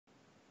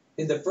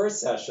in the first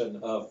session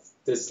of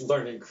this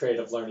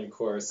creative learning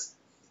course,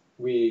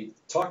 we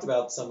talked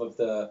about some of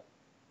the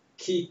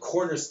key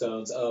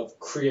cornerstones of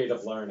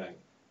creative learning.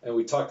 And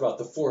we talked about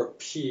the 4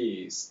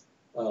 P's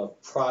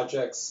of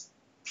projects,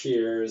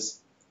 peers,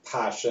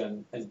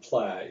 passion, and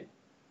play.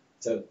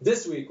 So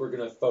this week we're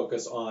going to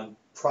focus on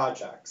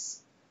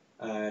projects.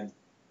 And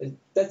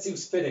that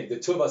seems fitting. The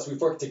two of us, we've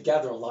worked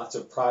together on lots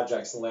of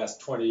projects in the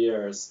last 20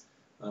 years.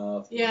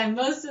 Yeah, and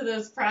most of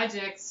those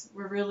projects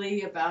were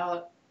really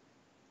about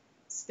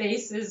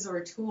spaces or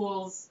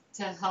tools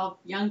to help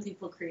young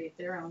people create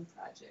their own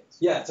projects.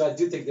 Yeah, so I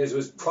do think there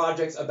was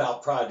projects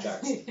about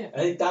projects. Yeah. I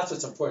think that's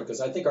what's important,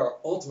 because I think our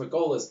ultimate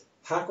goal is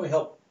how can we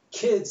help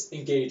kids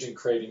engage in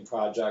creating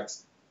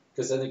projects?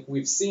 Because I think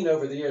we've seen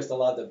over the years that a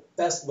lot of the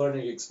best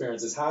learning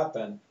experiences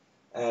happen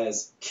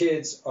as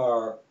kids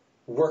are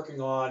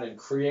working on and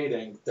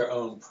creating their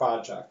own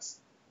projects.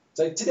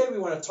 So today we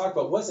want to talk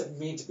about what does it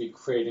mean to be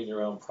creating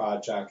your own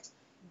project,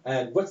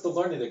 and what's the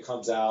learning that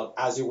comes out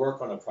as you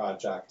work on a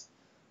project.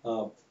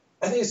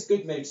 I think it's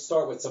good maybe to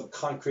start with some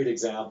concrete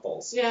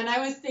examples. Yeah, and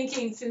I was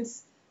thinking,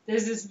 since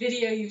there's this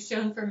video you've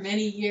shown for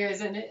many years,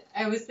 and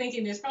I was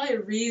thinking there's probably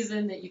a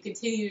reason that you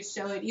continue to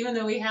show it, even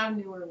though we have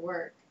newer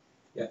work.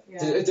 Yeah.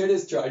 It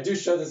is true. I do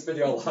show this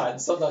video a lot,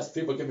 and sometimes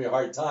people give me a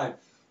hard time.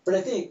 But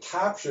I think it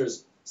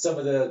captures some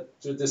of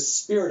the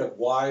spirit of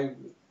why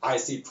I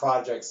see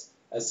projects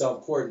as so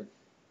important.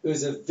 It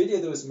was a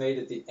video that was made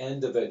at the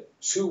end of a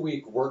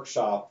 2-week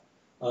workshop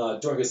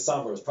during a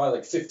summer. It was probably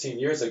like 15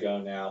 years ago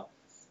now.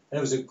 And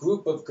it was a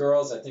group of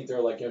girls, I think they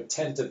were like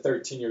 10 to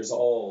 13 years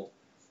old.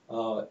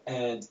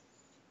 And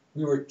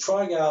we were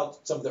trying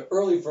out some of the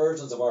early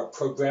versions of our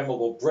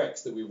programmable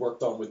bricks that we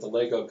worked on with the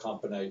Lego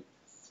company,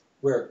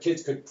 where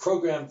kids could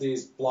program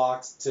these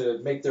blocks to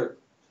make their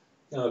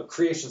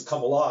creations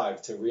come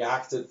alive, to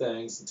react to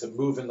things, and to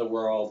move in the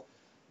world.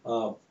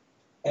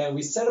 And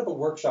we set up a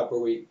workshop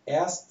where we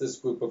asked this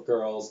group of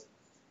girls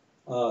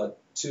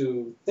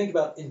to think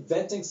about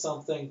inventing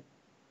something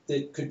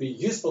that could be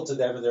useful to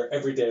them in their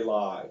everyday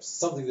lives,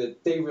 something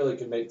that they really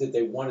could make, that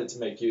they wanted to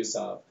make use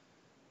of.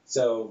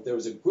 So there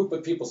was a group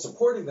of people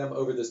supporting them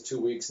over this 2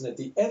 weeks, and at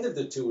the end of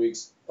the 2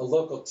 weeks, a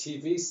local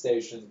TV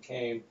station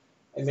came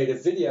and made a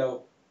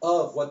video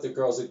of what the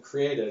girls had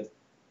created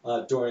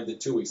during the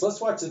 2 weeks.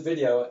 Let's watch the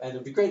video, and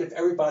it'd be great if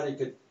everybody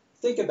could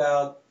think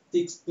about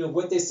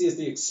what they see as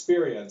the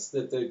experience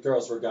that the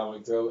girls were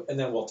going through, and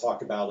then we'll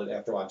talk about it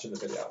after watching the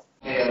video.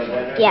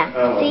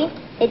 Yeah, see?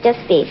 It just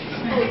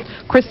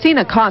beeps.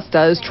 Christina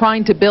Costa is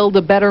trying to build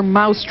a better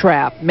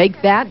mousetrap,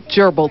 make that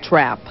gerbil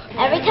trap.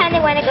 Every time they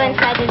want to go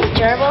inside this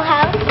gerbil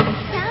house,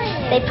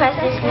 they press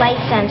this light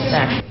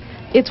sensor.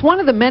 It's one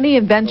of the many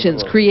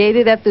inventions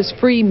created at this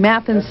free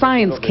math and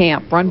science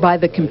camp run by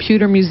the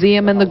Computer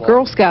Museum and the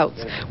Girl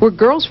Scouts, where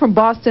girls from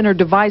Boston are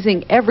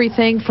devising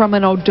everything from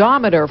an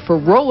odometer for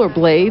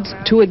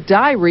rollerblades to a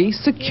diary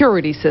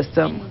security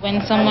system.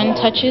 When someone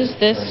touches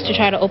this to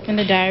try to open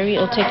the diary,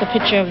 it'll take a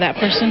picture of that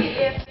person.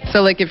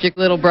 So like if your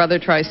little brother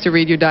tries to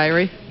read your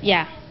diary?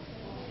 Yeah.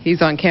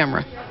 He's on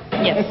camera.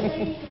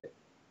 Yes.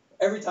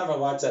 Every time I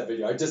watch that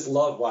video, I just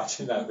love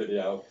watching that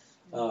video.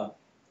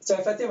 So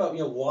if I think about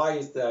why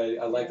is that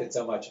I like it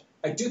so much,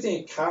 I do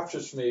think it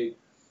captures for me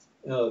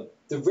the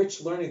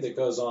rich learning that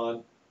goes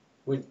on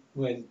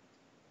when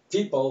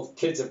people,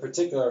 kids in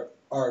particular,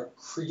 are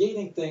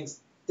creating things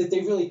that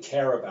they really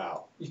care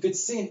about. You could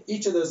see in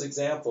each of those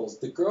examples,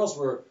 the girls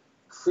were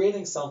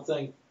creating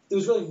something that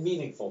was really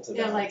meaningful to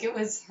them. Yeah, like it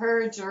was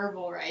her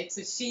gerbil, right?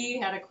 So she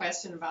had a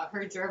question about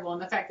her gerbil,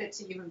 and the fact that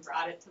she even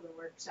brought it to the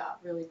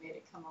workshop really made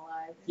it come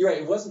alive. You're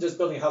right. It wasn't just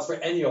building a house for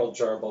any old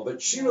gerbil, but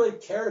she really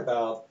cared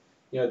about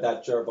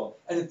that gerbil.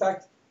 And in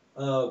fact,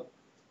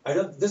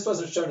 this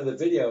wasn't shown in the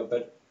video,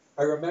 but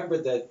I remember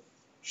that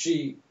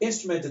she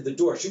instrumented the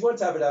door. She wanted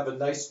to have a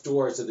nice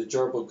door so the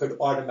gerbil could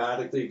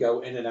automatically go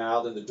in and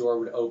out and the door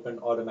would open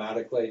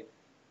automatically.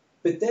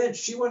 But then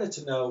she wanted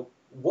to know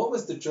what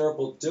was the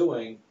gerbil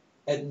doing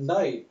at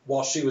night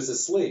while she was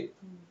asleep.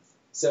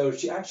 So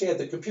she actually had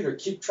the computer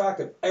keep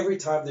track of every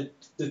time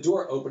the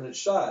door opened and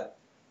shut.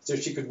 So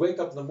she could wake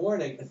up in the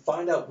morning and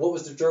find out what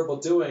was the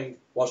gerbil doing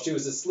while she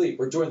was asleep,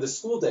 or during the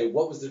school day,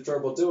 what was the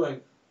gerbil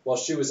doing while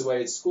she was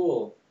away at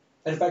school.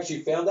 And in fact,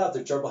 she found out the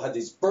gerbil had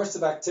these bursts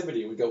of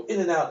activity. It would go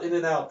in and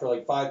out for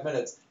like 5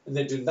 minutes, and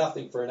then do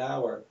nothing for an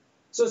hour.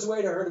 So it's a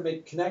way to her to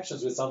make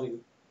connections with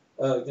something,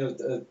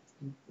 a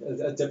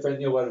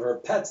different, one of her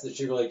pets that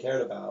she really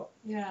cared about.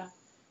 Yeah,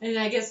 and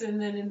I guess,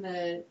 and then in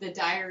the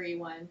diary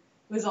one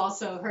was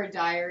also her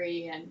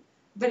diary,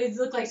 but it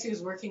looked like she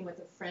was working with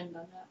a friend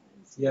on that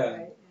one. Yeah.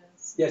 Right?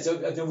 Yeah,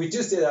 so we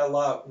do see that a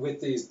lot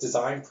with these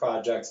design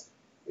projects.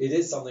 It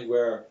is something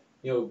where,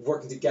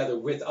 working together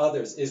with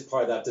others is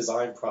part of that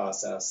design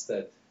process,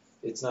 that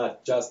it's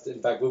not just,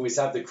 in fact, when we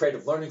have the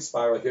creative learning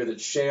spiral here,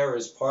 that share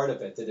is part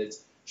of it, that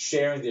it's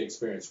sharing the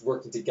experience,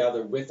 working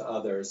together with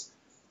others.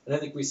 And I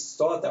think we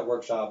saw at that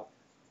workshop,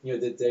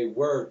 that they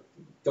were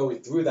going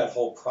through that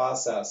whole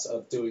process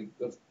of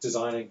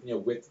designing,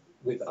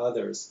 with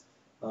others.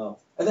 And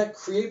that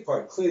create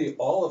part, clearly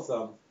all of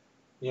them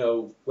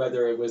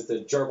whether it was the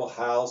gerbil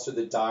house or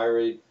the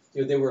diary,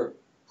 they were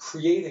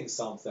creating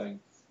something.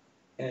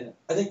 And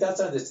I think that's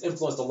something that's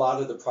influenced a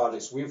lot of the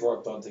projects we've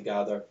worked on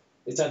together.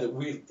 It's something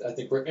that I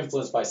think we're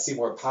influenced by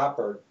Seymour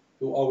Papert,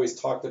 who always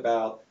talked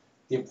about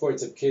the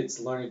importance of kids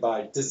learning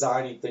by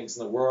designing things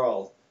in the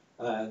world.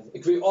 And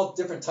it could be all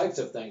different types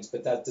of things,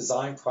 but that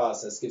design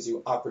process gives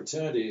you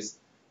opportunities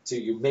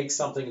to make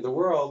something in the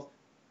world,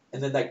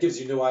 and then that gives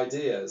you new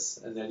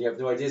ideas. And then you have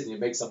new ideas and you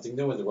make something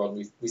new in the world.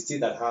 And we see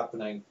that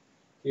happening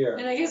here.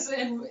 And I guess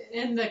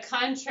in the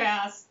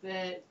contrast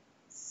that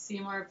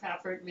Seymour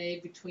Papert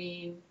made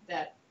between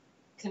that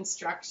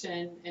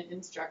construction and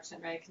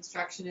instruction, right?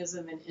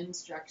 Constructionism and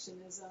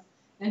instructionism.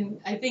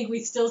 And I think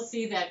we still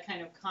see that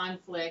kind of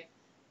conflict.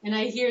 And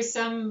I hear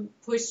some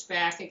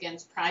pushback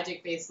against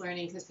project-based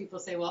learning because people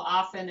say, well,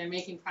 often they're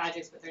making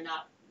projects, but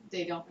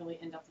they don't really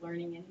end up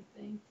learning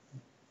anything.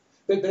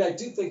 But I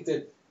do think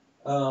that,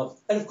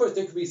 and of course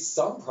there could be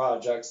some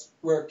projects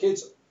where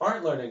kids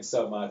aren't learning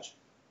so much.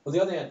 On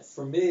the other hand,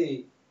 for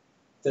me,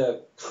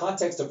 the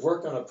context of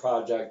work on a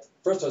project,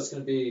 first of all, it's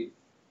going to be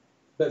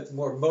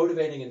more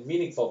motivating and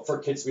meaningful for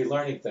kids to be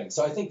learning things.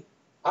 So I think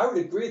I would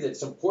agree that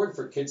it's important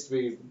for kids to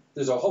be,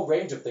 there's a whole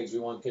range of things we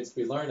want kids to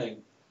be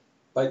learning,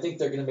 but I think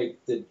they're going to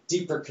make the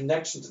deeper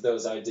connection to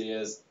those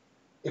ideas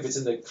if it's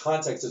in the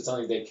context of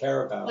something they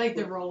care about. Like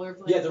the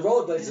rollerblades. Yeah, the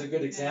rollerblades is a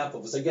good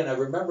example. Because again, I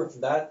remember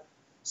from that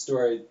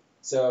story,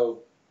 so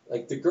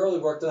like the girl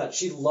who worked on that,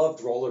 she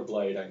loved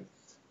rollerblading.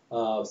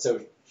 So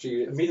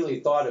she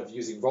immediately thought of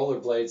using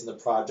rollerblades in the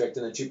project,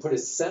 and then she put a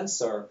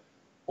sensor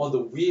on the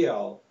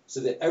wheel so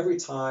that every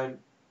time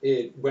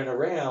it went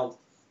around,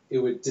 it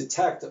would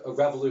detect a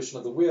revolution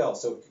of the wheel,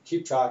 so it could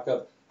keep track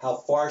of how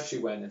far she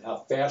went and how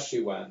fast she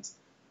went.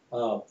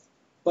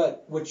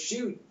 But what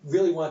she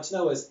really wanted to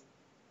know is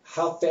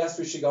how fast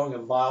was she going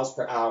in miles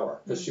per hour?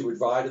 Because she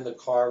would ride in the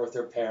car with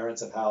her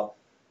parents of how,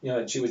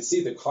 and she would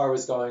see the car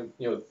was going,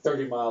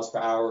 30 miles per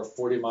hour,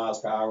 40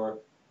 miles per hour,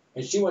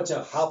 and she wanted to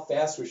know how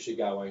fast was she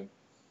going.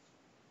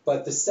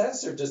 But the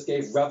sensor just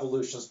gave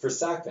revolutions per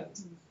second.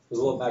 It was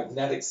a little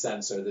magnetic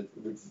sensor that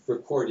would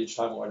record each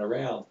time it went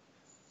around.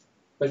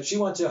 But she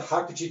wanted to know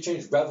how could she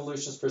change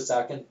revolutions per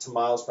second to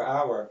miles per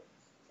hour.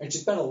 And she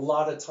spent a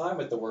lot of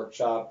time at the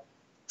workshop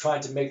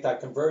trying to make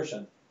that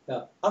conversion.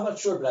 Now, I'm not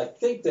sure, but I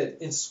think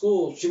that in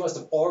school she must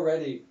have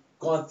already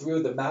gone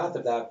through the math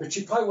of that, but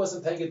she probably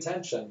wasn't paying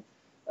attention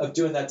of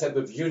doing that type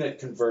of unit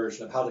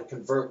conversion, of how to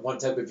convert one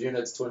type of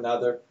units to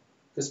another.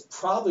 Because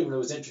probably when it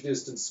was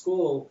introduced in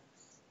school,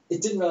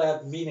 it didn't really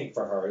have meaning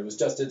for her. It was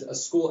just a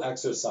school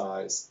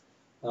exercise.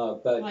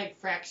 But like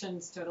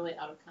fractions totally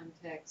out of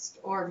context,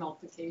 or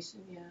multiplication,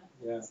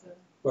 Yeah. So,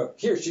 but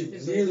here she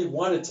really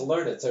wanted to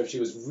learn it, so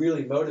she was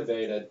really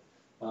motivated.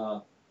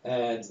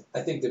 And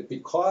I think that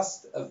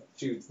because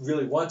she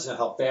really wanted to know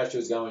how fast she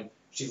was going,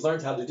 she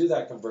learned how to do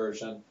that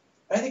conversion.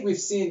 And I think we've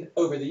seen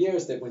over the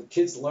years that when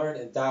kids learn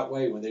in that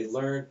way, when they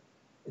learn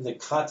in the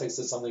context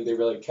of something they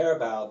really care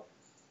about,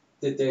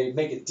 that they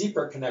make a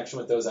deeper connection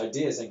with those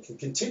ideas and can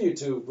continue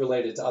to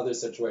relate it to other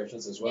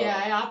situations as well. Yeah,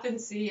 I often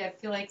see, I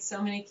feel like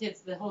so many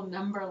kids, the whole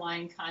number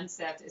line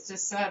concept is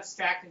just so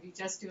abstract. If you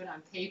just do it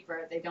on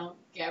paper, they don't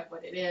get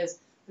what it is.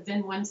 But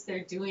then once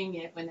they're doing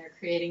it, when they're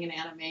creating an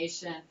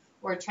animation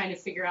or trying to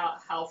figure out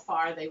how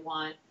far they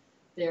want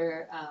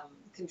their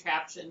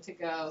contraption to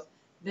go,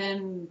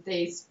 then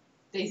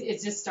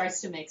it just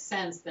starts to make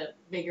sense that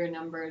bigger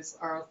numbers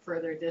are a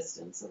further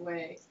distance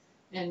away.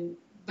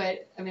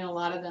 But I mean, a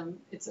lot of them,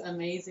 it's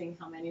amazing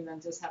how many of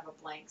them just have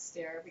a blank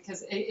stare,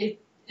 because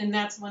and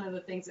that's one of the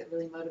things that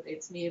really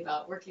motivates me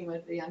about working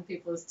with the young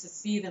people, is to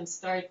see them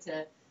start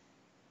to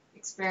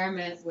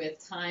experiment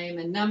with time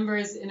and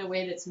numbers in a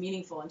way that's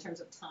meaningful in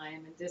terms of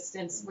time and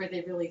distance, where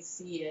they really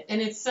see it.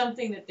 And it's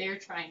something that they're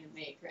trying to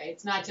make, right?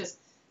 It's not just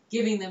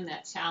giving them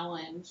that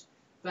challenge,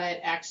 but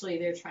actually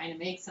they're trying to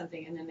make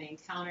something, and then they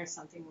encounter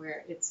something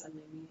where it's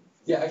suddenly meaningful.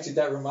 Yeah, actually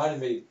that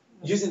reminded me,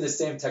 using the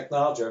same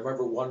technology, I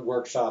remember one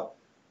workshop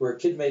where a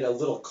kid made a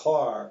little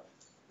car,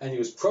 and he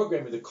was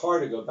programming the car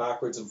to go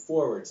backwards and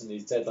forwards, and he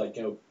said, like,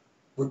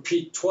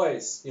 repeat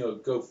twice,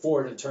 go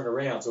forward and turn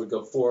around, so it would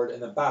go forward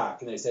and then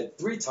back, and they said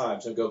 3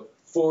 times, and go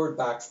forward,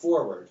 back,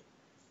 forward,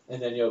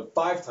 and then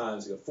 5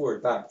 times, go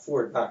forward, back,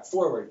 forward,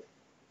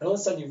 and all of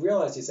a sudden you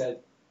realize, he said,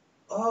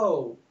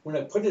 oh, when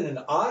I put in an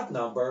odd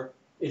number,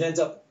 it ends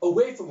up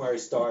away from where I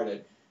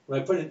started.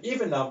 When I put in an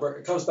even number,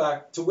 it comes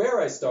back to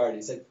where I started.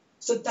 He said,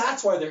 so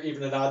that's why they're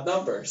even and odd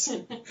numbers.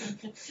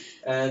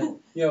 And,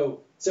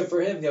 so for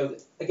him,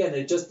 again, it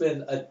had just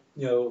been a,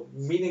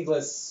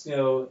 meaningless,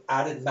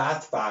 added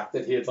math fact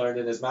that he had learned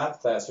in his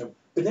math classroom.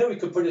 But now we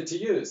could put it to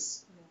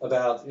use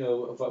about,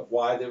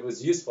 why it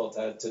was useful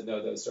to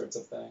know those sorts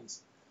of things.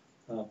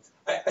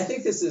 I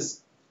think this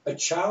is a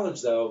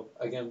challenge, though.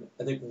 Again,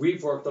 I think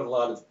we've worked on a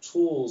lot of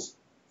tools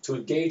to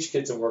engage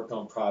kids and work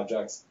on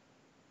projects.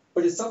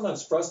 But it's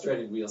sometimes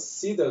frustrating. We'll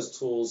see those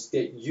tools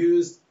get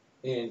used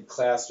in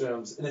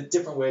classrooms in a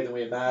different way than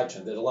we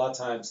imagine. That a lot of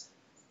times,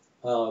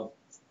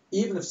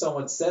 even if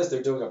someone says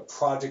they're doing a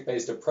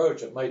project-based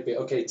approach, it might be,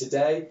 okay,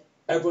 today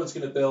everyone's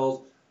going to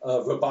build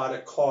a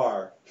robotic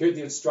car. Here are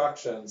the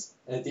instructions,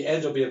 and at the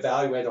end you'll be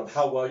evaluated on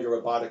how well your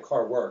robotic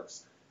car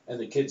works. And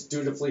the kids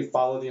dutifully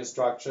follow the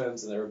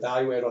instructions, and they're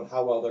evaluated on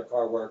how well their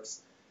car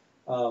works.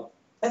 And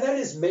that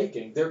is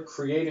making. They're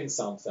creating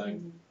something.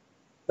 Mm-hmm.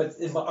 But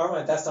in our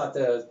mind, that's not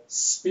the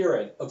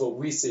spirit of what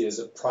we see as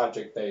a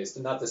project-based,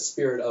 and not the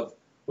spirit of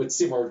what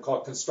Seymour would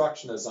call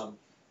constructionism.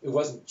 It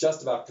wasn't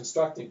just about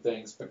constructing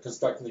things, but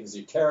constructing things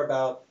you care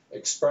about,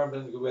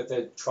 experimenting with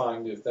it,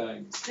 trying new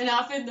things. And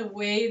often the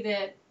way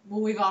that,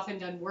 well, we've often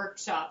done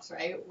workshops,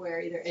 right,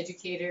 where either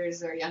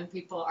educators or young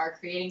people are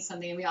creating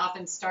something, and we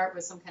often start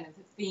with some kind of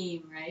a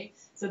theme, right?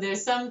 So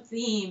there's some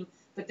theme,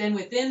 but then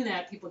within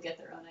that, people get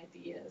their own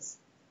ideas.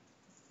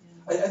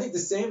 Yeah. I think the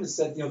same is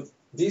said,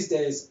 these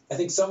days, I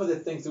think some of the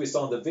things that we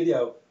saw in the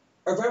video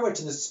are very much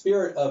in the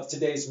spirit of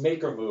today's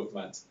maker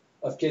movement,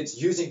 of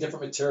kids using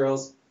different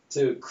materials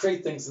to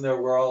create things in their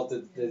world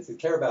that they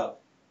care about.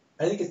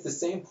 I think it's the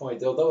same point,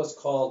 that although it's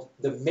called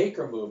the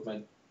maker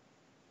movement,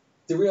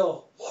 the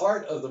real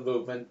heart of the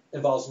movement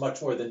involves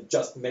much more than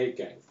just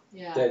making.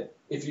 Yeah. That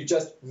if you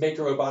just make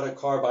a robotic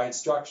car by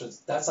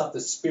instructions, that's not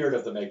the spirit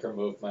of the maker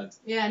movement.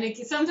 Yeah, and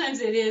sometimes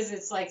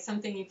it's like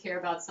something you care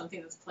about,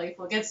 something that's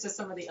playful. It gets to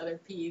some of the other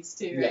P's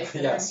too, right?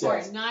 Yeah, that are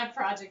important. Yes. Not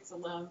projects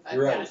alone, but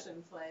Right.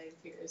 passion, play,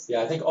 peers.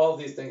 Yeah, I think all of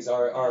these things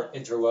are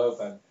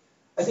interwoven.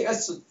 I think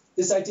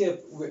this idea,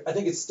 I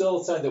think it's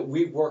still something that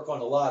we work on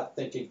a lot,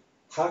 thinking,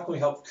 how can we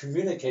help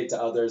communicate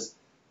to others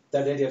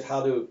that idea of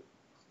how to,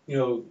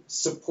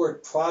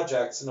 support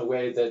projects in a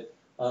way that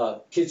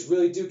kids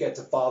really do get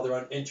to follow their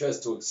own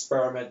interests, to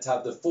experiment, to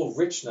have the full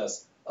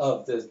richness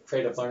of the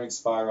creative learning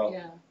spiral.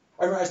 Yeah.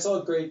 I remember I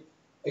saw a great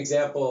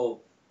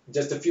example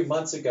just a few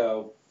months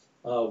ago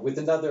with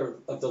another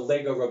of the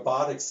Lego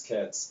robotics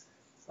kits,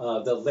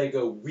 the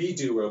Lego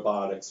Redo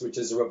Robotics, which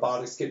is a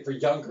robotics kit for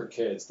younger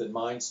kids than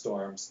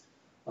Mindstorms.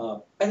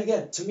 And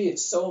again, to me,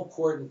 it's so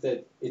important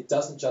that it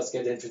doesn't just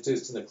get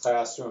introduced in the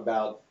classroom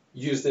about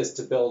use this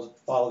to build,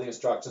 follow the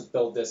instructions,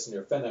 build this, and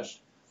you're finished.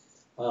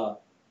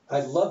 I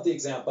love the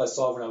example I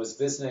saw when I was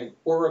visiting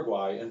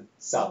Uruguay in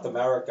South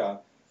America,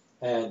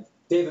 and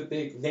they have a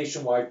big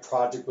nationwide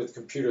project with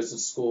computers in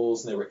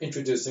schools, and they were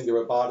introducing the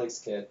robotics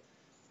kit.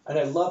 And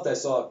I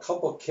saw a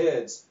couple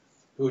kids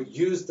who had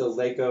used the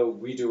Lego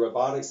Redo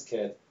Robotics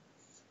kit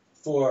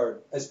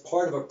as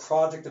part of a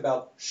project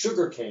about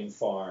sugarcane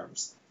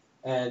farms.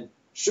 And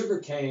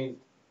sugarcane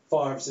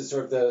farms is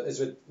sort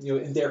of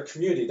in their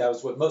community, that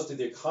was what most of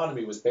the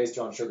economy was based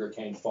on,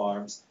 sugarcane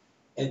farms.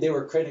 And they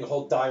were creating a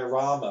whole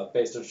diorama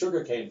based on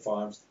sugarcane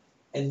farms.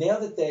 And now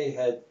that they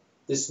had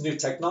this new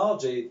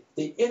technology,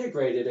 they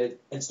integrated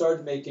it and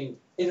started making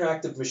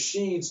interactive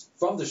machines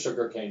from the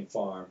sugarcane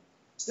farm.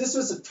 So this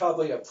was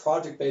probably a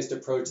project-based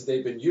approach that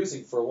they've been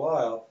using for a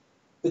while,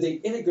 but they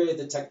integrated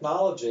the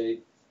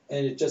technology,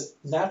 and it just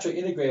naturally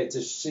integrated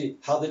to see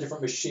how the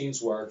different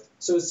machines work.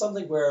 So it's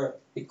something where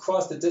it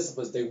crossed the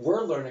disciplines. They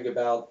were learning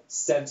about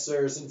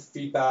sensors and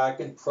feedback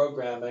and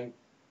programming,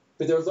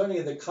 but they were learning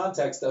in the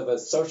context of a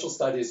social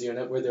studies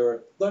unit where they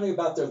were learning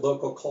about their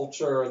local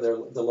culture and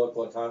the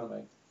local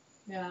economy.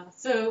 Yeah,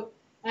 so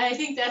I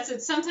think that's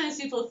it. Sometimes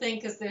people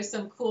think, because there's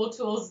some cool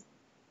tools,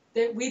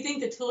 that we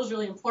think the tool is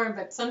really important,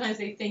 but sometimes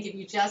they think if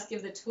you just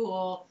give the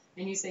tool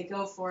and you say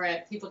go for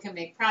it, people can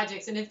make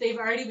projects. And if they've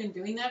already been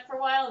doing that for a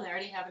while and they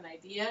already have an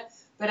idea,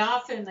 but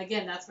often,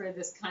 again, that's where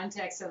this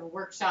context of a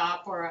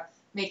workshop or a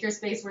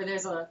makerspace where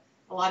there's a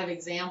lot of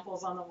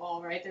examples on the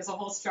wall, right? There's a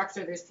whole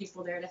structure. There's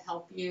people there to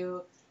help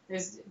you.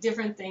 There's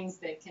different things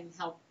that can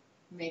help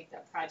make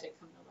that project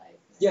come to life.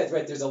 Yeah,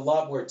 right. There's a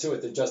lot more to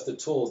it than just the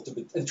tools.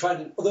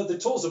 Although the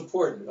tool's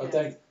important, I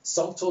think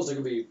some tools are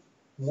going to be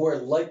more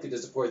likely to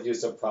support the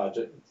use of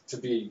project, to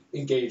be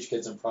engaged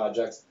kids in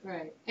projects.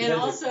 Right. And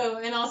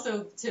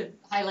also to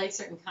highlight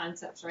certain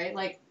concepts, right?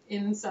 Like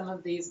in some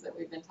of these that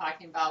we've been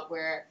talking about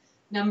where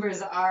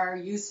numbers are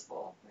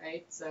useful,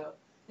 right? So,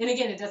 and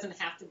again, it doesn't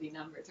have to be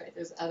numbers, right?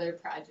 There's other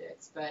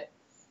projects, but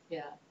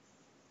yeah.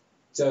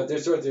 So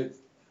there's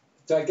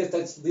so I guess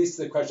that leads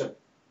to the question of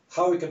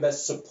how we can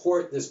best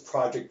support this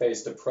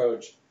project-based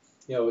approach,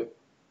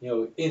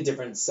 in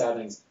different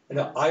settings. And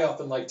I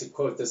often like to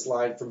quote this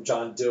line from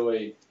John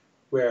Dewey,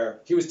 where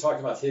he was talking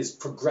about his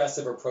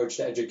progressive approach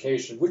to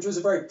education, which was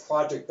a very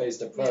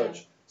project-based approach.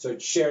 Yeah. So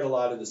it shared a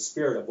lot of the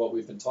spirit of what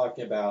we've been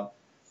talking about.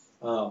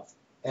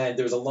 And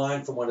there was a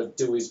line from one of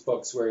Dewey's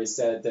books where he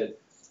said that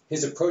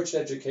his approach to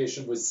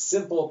education was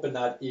simple but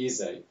not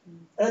easy.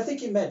 And I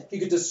think he meant he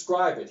could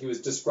describe it. He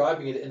was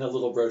describing it in a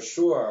little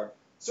brochure,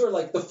 sort of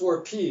like the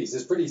 4 Ps.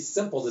 It's pretty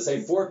simple to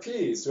say 4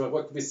 Ps.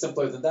 What could be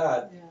simpler than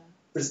that? Yeah.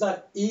 But it's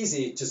not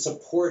easy to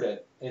support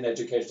it in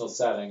educational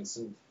settings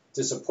and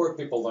to support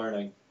people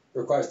learning. It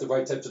requires the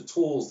right types of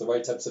tools, the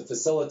right types of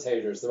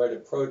facilitators, the right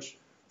approach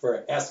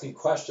for asking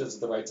questions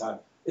at the right time.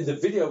 In the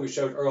video we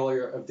showed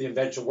earlier of the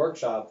invention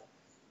workshop,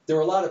 there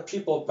were a lot of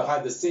people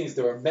behind the scenes.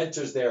 There were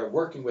mentors there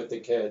working with the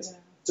kids. Yeah.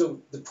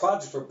 So the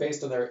projects were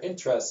based on their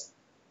interests,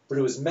 but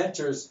it was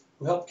mentors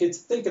who helped kids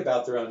think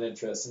about their own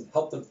interests and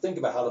help them think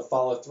about how to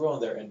follow through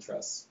on their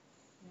interests.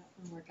 Yeah,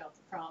 and work out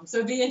the problem. So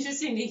it'd be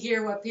interesting to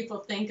hear what people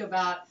think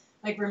about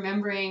like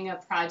remembering a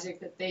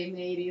project that they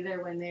made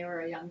either when they were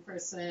a young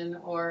person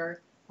or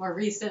more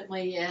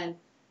recently, and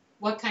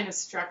what kind of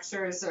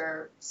structures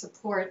or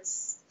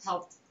supports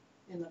helped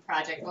in the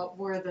project. What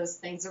were those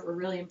things that were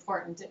really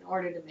important in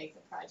order to make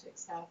the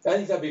projects happen? I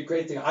think that'd be a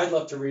great thing. I'd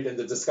love to read in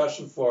the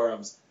discussion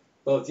forums,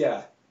 both,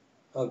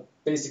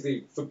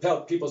 basically for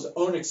people's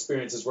own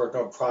experiences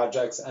working on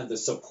projects and the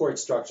support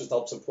structures to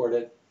help support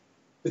it.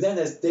 But then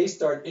as they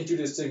start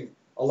introducing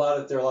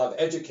there are a lot of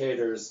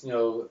educators,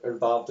 are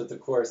involved with the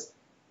course,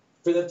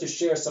 for them to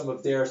share some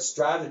of their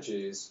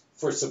strategies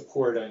for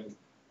supporting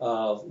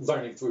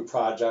learning through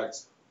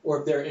projects, or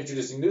if they're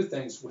introducing new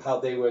things, how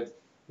they would,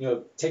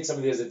 take some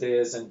of these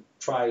ideas and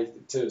try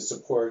to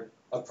support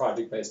a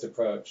project-based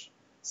approach.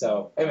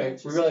 So anyway,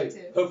 we really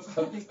hope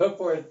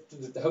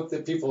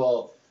that people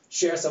will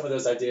share some of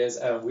those ideas,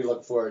 and we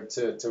look forward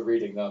to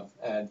reading them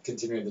and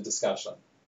continuing the discussion.